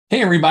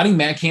Hey everybody,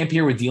 Matt Camp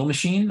here with Deal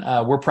Machine.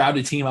 We're proud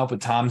to team up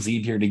with Tom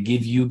Zeeb here to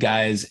give you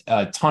guys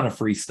a ton of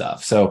free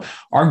stuff. So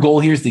our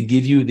goal here is to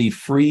give you the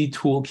free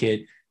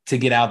toolkit to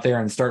get out there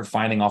and start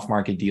finding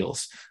off-market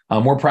deals.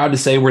 We're proud to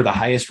say we're the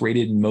highest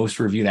rated and most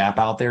reviewed app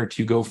out there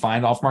to go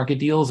find off-market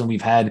deals. And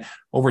we've had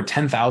over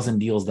 10,000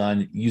 deals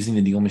done using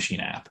the Deal Machine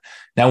app.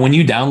 Now, when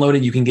you download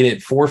it, you can get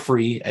it for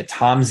free at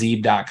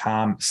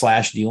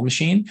tomzeeb.com/deal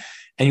machine,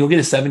 and you'll get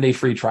a 7-day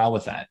free trial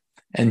with that.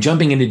 And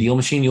jumping into Deal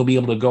Machine, you'll be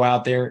able to go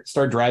out there,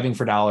 start driving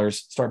for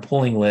dollars, start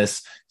pulling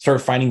lists,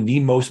 start finding the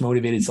most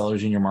motivated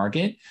sellers in your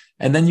market.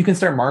 And then you can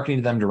start marketing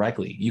to them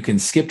directly. You can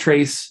skip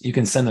trace, you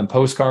can send them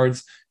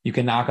postcards, you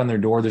can knock on their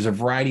door. There's a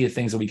variety of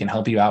things that we can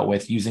help you out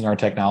with using our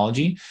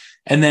technology.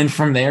 And then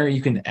from there,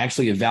 you can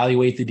actually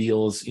evaluate the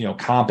deals,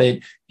 comp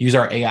it, use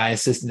our AI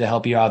assistant to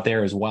help you out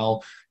there as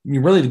well. You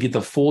really to get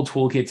the full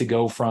toolkit to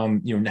go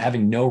from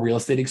having no real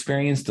estate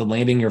experience to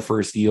landing your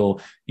first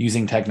deal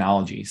using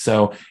technology.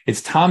 So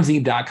it's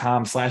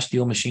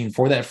tomzeeb.com/deal machine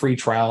for that free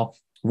trial.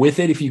 With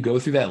it, if you go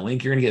through that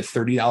link, you're going to get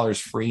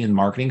 $30 free in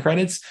marketing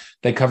credits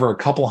that cover a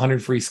couple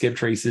hundred free skip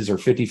traces or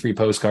 50 free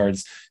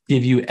postcards,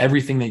 give you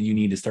everything that you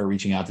need to start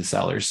reaching out to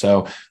sellers.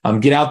 So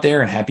get out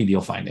there and happy deal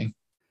finding.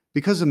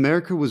 Because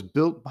America was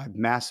built by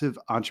massive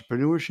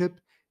entrepreneurship,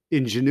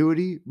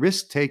 ingenuity,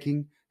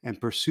 risk-taking, and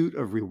pursuit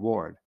of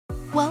reward.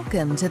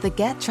 Welcome to the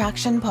Get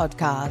Traction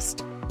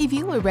podcast. If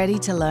you are ready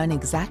to learn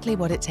exactly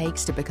what it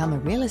takes to become a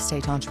real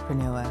estate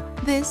entrepreneur,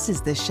 this is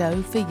the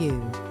show for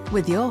you.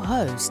 With your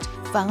host,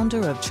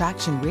 founder of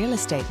Traction Real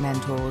Estate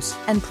Mentors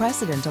and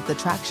president of the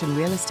Traction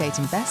Real Estate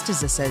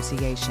Investors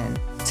Association,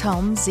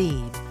 Tom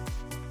Zeeb.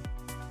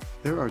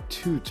 There are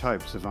two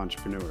types of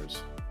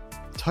entrepreneurs.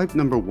 Type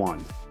number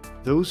one,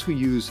 those who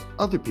use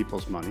other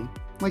people's money,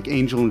 like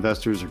angel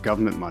investors or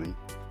government money,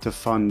 to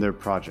fund their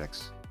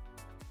projects.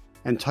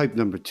 And type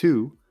number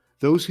two,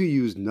 those who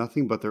use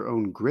nothing but their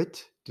own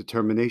grit,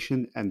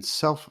 determination, and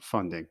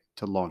self-funding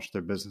to launch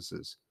their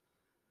businesses.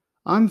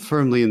 I'm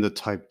firmly in the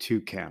type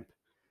 2 camp.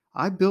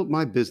 I built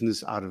my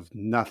business out of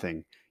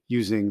nothing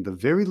using the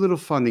very little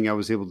funding I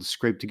was able to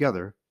scrape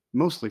together,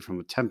 mostly from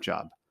a temp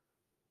job.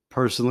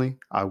 Personally,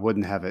 I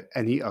wouldn't have it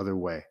any other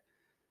way.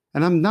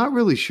 And I'm not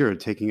really sure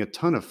taking a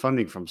ton of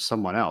funding from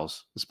someone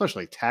else,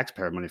 especially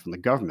taxpayer money from the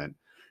government,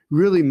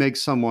 really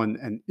makes someone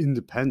an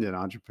independent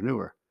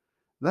entrepreneur.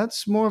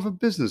 That's more of a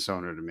business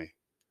owner to me.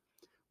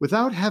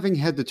 Without having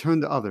had to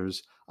turn to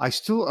others, I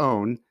still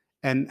own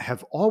and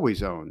have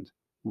always owned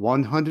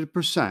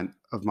 100%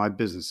 of my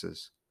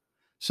businesses.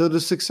 So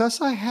the success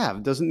I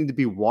have doesn't need to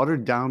be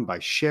watered down by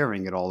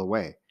sharing it all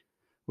away,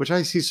 which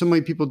I see so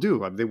many people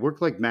do. They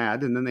work like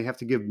mad and then they have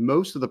to give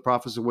most of the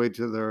profits away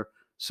to their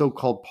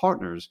so-called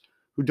partners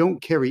who don't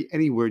carry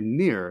anywhere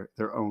near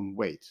their own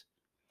weight.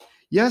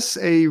 Yes,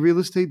 a real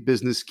estate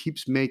business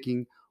keeps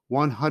making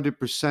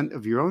 100%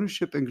 of your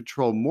ownership and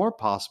control more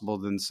possible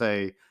than,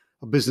 say,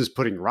 a business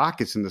putting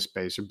rockets into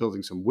space or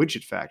building some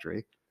widget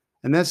factory.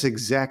 And that's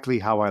exactly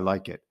how I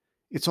like it.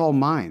 It's all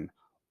mine.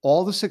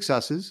 All the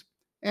successes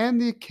and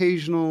the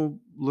occasional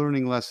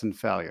learning lesson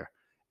failure.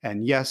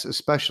 And yes,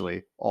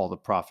 especially all the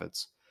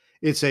profits.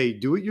 It's a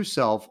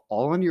do-it-yourself,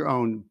 all on your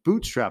own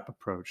bootstrap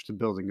approach to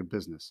building a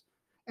business.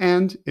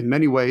 And in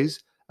many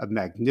ways, a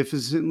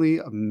magnificently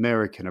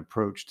American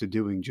approach to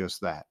doing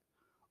just that.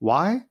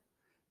 Why?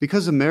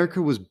 Because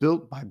America was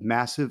built by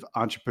massive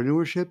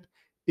entrepreneurship,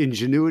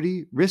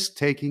 ingenuity,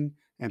 risk-taking,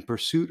 and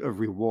pursuit of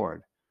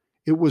reward.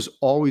 It was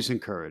always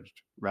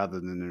encouraged rather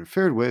than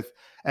interfered with,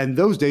 and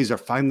those days are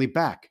finally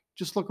back.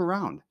 Just look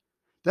around.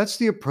 That's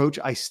the approach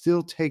I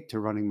still take to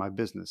running my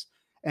business,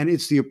 and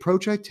it's the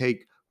approach I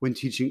take when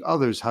teaching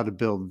others how to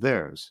build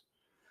theirs.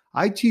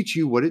 I teach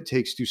you what it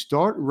takes to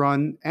start,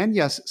 run, and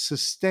yes,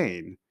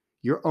 sustain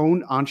your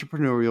own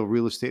entrepreneurial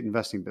real estate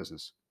investing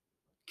business.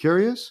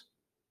 Curious?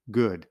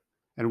 Good.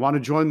 And want to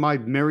join my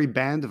merry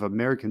band of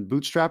American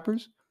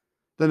bootstrappers?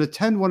 Then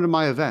attend one of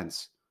my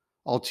events.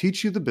 I'll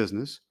teach you the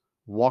business,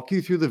 walk you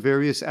through the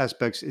various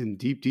aspects in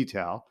deep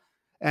detail,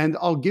 and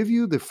I'll give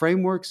you the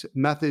frameworks,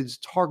 methods,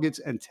 targets,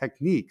 and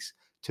techniques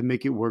to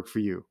make it work for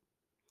you.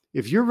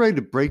 If you're ready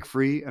to break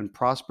free and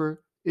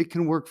prosper, it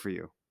can work for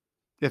you.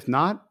 If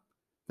not,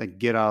 then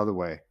get out of the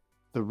way.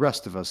 The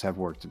rest of us have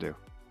work to do.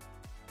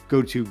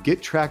 Go to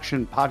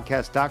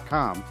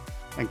gettractionpodcast.com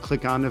and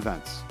click on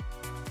events.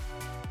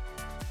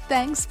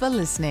 Thanks for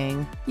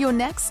listening. Your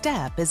next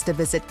step is to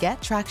visit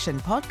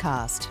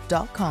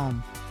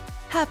gettractionpodcast.com.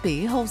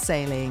 Happy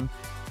wholesaling.